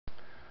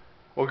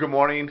Well, good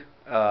morning.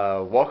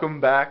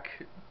 Welcome back.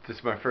 This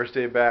is my first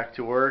day back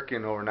to work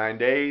in over 9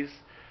 days.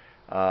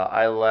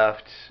 I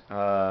left,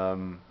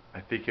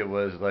 I think it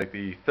was like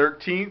the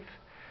 13th,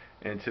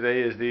 and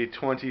today is the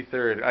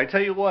 23rd. I tell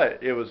you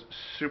what, it was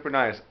super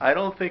nice. I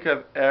don't think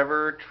I've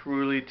ever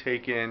truly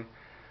taken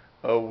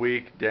a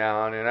week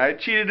down, and I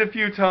cheated a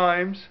few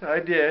times. I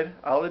did,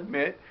 I'll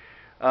admit.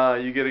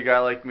 You get a guy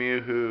like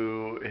me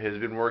who has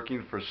been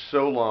working for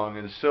so long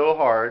and so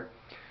hard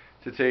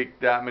to take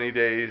that many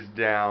days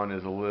down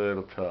is a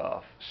little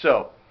tough.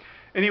 So,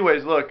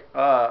 anyways, look,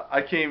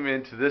 I came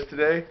into this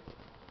today.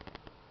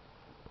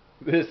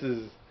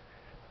 It's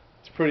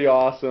pretty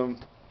awesome.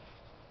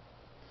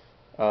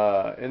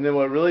 And then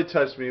what really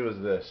touched me was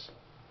this.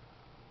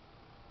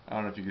 I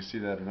don't know if you can see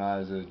that or not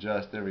as it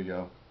adjusts. There we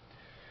go.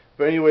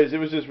 But anyways, it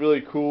was just really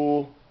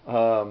cool.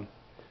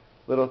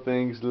 Little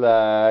things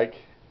like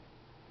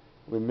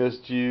we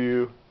missed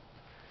you.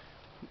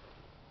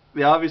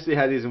 They obviously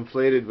had these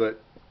inflated,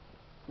 but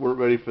we're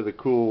ready for the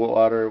cool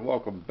water.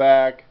 Welcome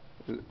back.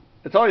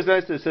 It's always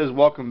nice that it says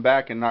welcome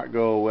back and not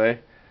go away.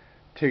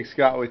 Take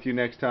Scott with you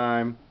next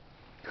time.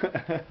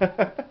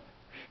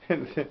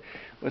 And then,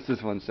 what's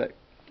this one say?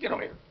 Get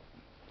over here.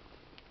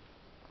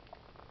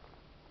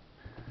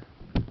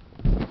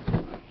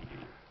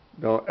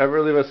 Don't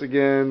ever leave us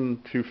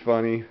again. Too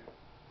funny.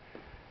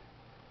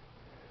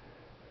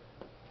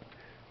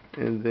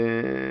 And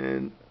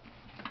then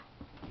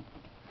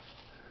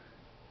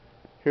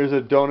here's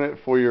a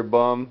donut for your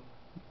bum.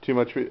 Too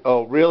much.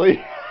 Oh,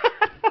 really?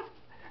 Let's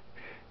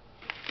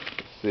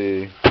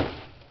see.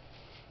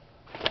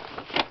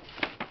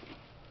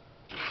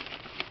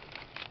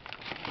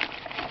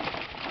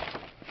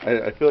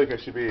 I feel like I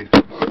should be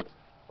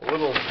a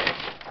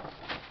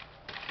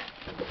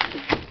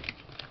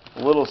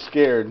little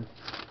scared.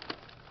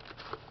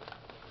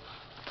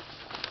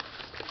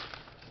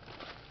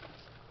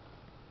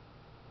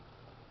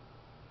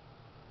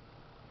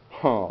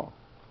 Huh.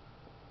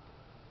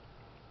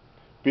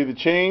 Be the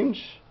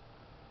change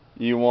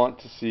you want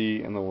to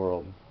see in the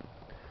world.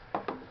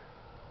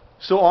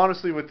 So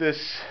honestly, what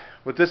this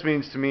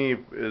means to me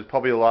is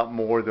probably a lot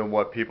more than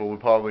what people would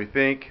probably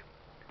think.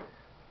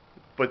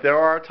 But there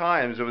are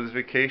times over this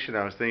vacation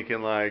I was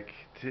thinking like,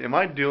 am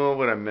I doing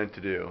what I'm meant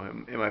to do?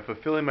 Am I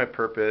fulfilling my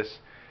purpose?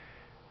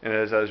 And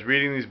as I was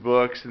reading these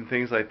books and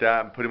things like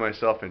that and putting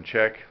myself in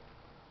check,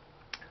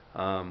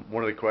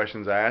 one of the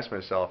questions I asked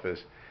myself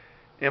is,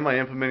 am I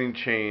implementing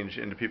change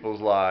into people's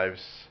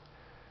lives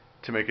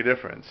to make a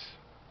difference?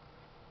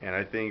 And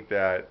I think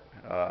that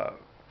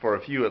for a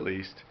few at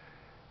least,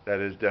 that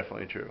is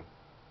definitely true.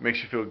 Makes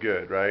you feel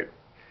good, right?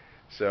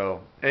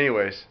 So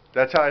anyways,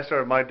 that's how I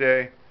started my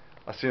day.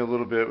 I'll see you in a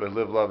little bit with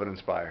Live, Love, and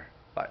Inspire.